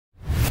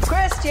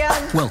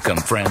Christian. Welcome,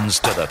 friends,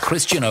 to the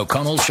Christian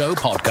O'Connell Show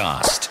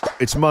podcast.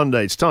 It's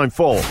Monday. It's time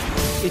for...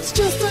 It's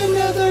just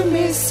another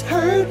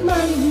Misheard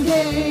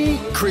Monday.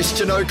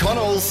 Christian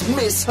O'Connell's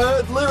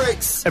Misheard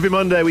Lyrics. Every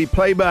Monday we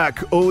play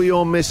back all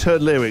your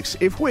misheard lyrics.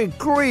 If we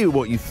agree with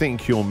what you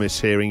think you're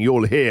mishearing,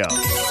 you'll hear.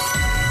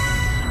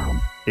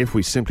 If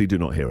we simply do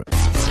not hear it.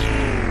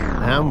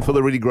 And for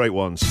the really great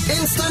ones.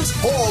 Instant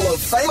Hall of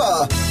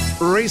Famer.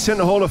 Recent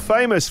Hall of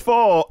Famers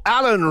for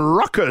Alan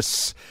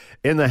Ruckus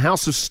in The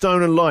House of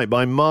Stone and Light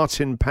by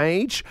Martin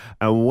Page.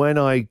 And When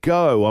I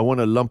Go, I Want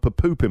a Lump of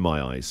Poop in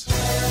My Eyes.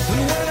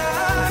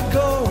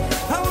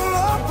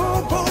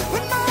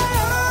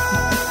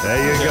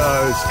 There you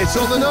go. It's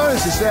on the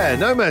nose. It's there.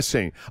 No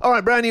messing. All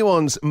right, brand new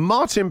ones.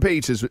 Martin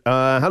Peters.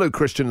 Hello,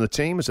 Christian and the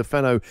team. As a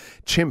fellow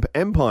Chimp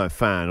Empire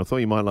fan, I thought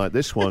you might like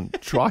this one.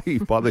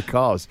 Drive by the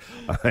Cars.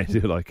 I do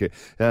like it.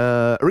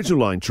 Original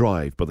line,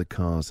 Drive by the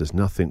Cars. There's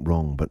nothing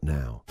wrong but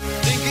now.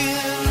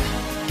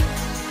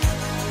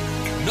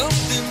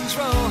 Nothing's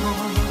wrong.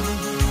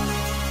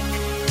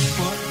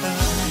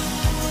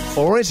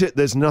 Or is it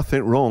There's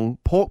Nothing Wrong?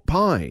 Pork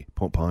Pie.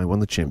 Pork Pie,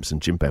 one of the Chimps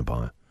and Chimp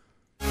Empire.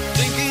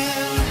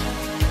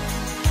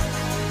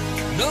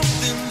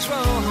 Nothing's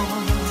wrong.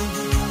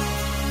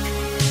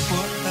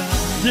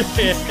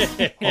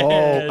 Yes.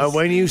 Oh, and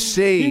when you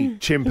see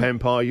Chimp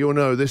Empire, you'll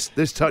know this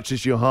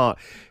touches your heart.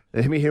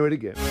 Let me hear it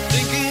again.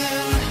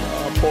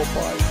 Oh, Pork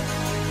Pie.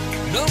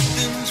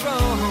 Nothing's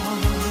wrong.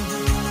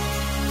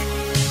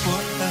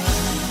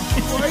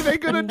 Why are they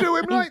going to do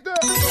him like that?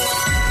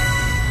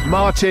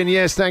 Martin,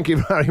 yes, thank you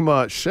very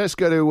much. Let's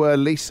go to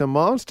Lisa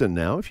Marsden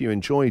now. If you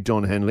enjoy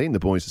Don Henley and the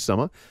Boys of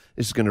Summer,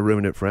 this is going to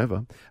ruin it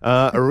forever.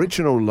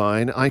 Original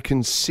line, I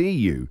can see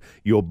you,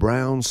 your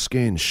brown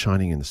skin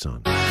shining in the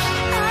sun.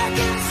 I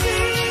can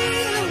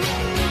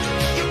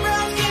see you, your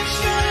brown skin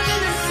shining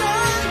in the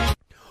sun.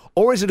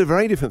 Or is it a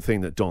very different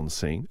thing that Don's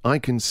seen? I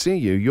can see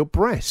you, your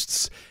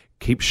breasts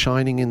keep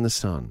shining in the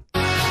sun.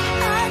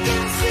 I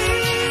can see you,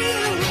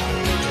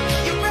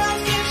 your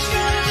brown skin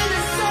shining in the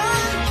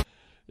sun.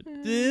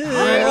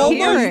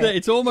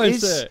 It's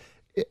almost there.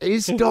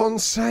 Is Don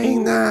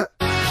saying that?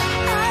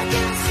 I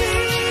can see you,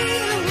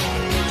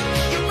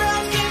 your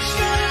brown skin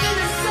shining in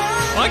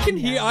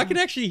the sun. I can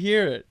actually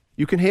hear it.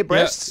 You can hear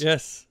breasts? Yeah,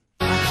 yes.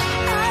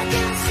 I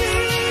can see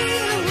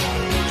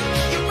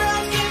you, your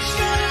brown skin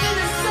shining in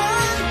the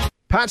sun.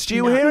 Pats, do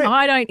you hear it?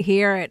 I don't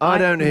hear it. I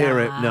don't hear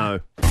it, no.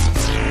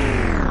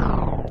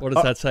 What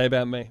does that say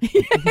about me?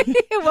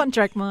 One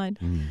track mind.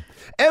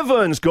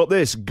 Evan's got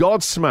this,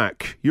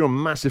 Godsmack. You're a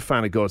massive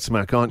fan of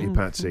Godsmack, aren't you,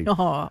 Patsy?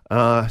 Oh,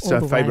 It's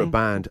her the favourite way.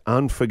 band,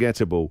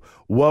 Unforgettable.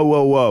 Whoa,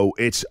 whoa, whoa,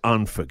 it's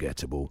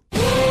unforgettable.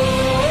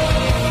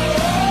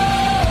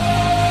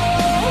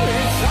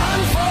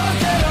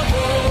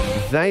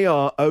 They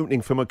are opening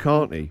for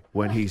McCartney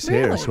when he's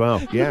here Really? as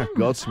well. Yeah,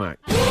 Godsmack.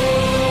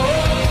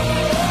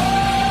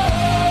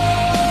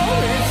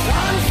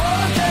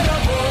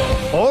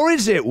 Or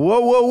is it? Whoa,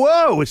 whoa,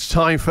 whoa, it's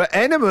time for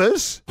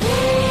Enemas.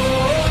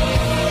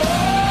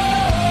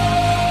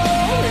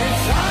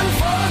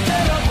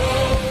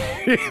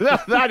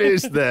 That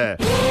is there.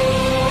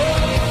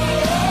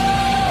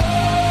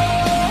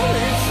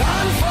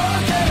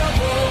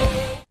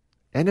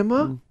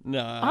 Enema?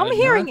 No. I'm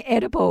hearing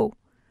edible.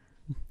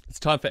 It's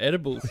time for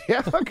edibles.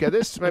 Yeah, okay,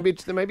 maybe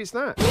it's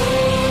that.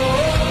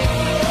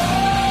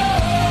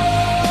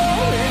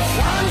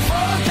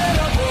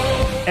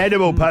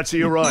 Edible, Patsy,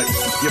 you're right.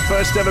 Your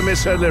first ever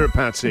misheard lyric,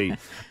 Patsy.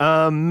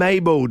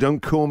 Mabel,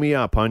 don't call me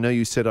up. I know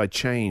you said I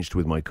changed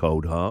with my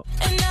cold heart.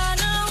 And I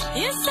know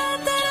you said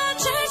that I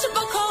changed with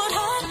my cold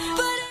heart,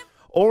 but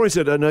Or is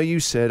it, I know you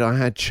said I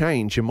had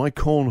change in my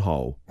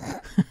cornhole? and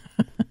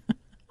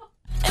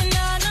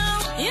I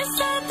know you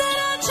said that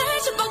I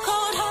changed with my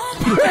cold heart.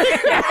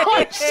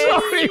 I'm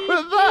sorry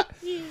for that.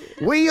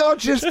 We are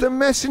just the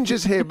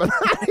messengers here, but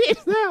that is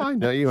there. I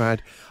know you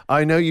had.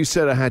 I know you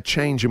said I had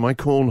change in my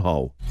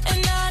cornhole.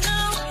 And I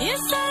know you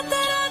said that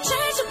I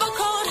changed with my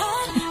cold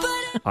heart,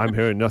 but I'm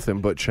hearing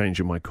nothing but change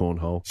in my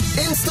cornhole.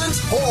 Instant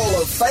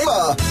Hall of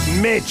Famer.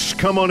 Mitch,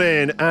 come on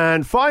in.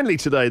 And finally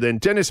today then,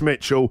 Dennis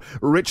Mitchell,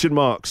 Richard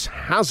Marx,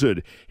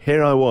 Hazard.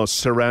 Here I was,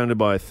 surrounded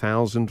by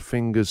 1,000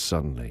 fingers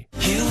suddenly.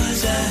 here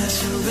was I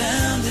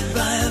surrounded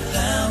by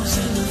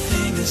 1,000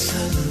 fingers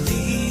suddenly.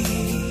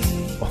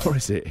 Or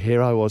is it,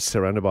 here I was,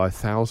 surrounded by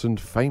 1,000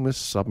 famous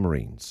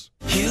submarines?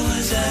 Here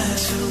was I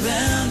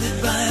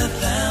surrounded by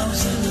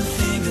 1,000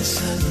 fingers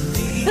suddenly.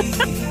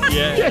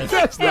 Yeah,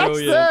 That's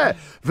brilliant. there.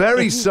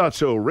 Very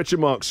subtle. Richard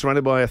Marx,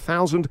 surrounded by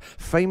 1,000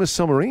 famous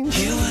submarines.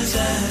 Here was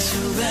I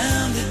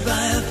surrounded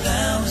by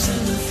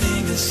 1,000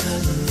 fingers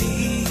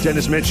suddenly.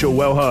 Dennis Mitchell,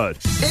 well heard.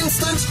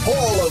 Instant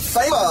Hall of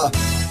Famer.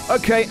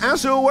 Okay,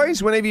 as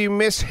always, whenever you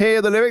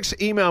mishear the lyrics,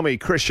 email me,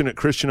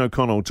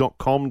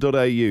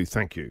 christian@christianoconnell.com.au.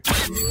 Thank you.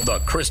 The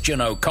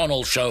Christian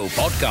O'Connell Show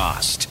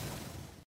podcast.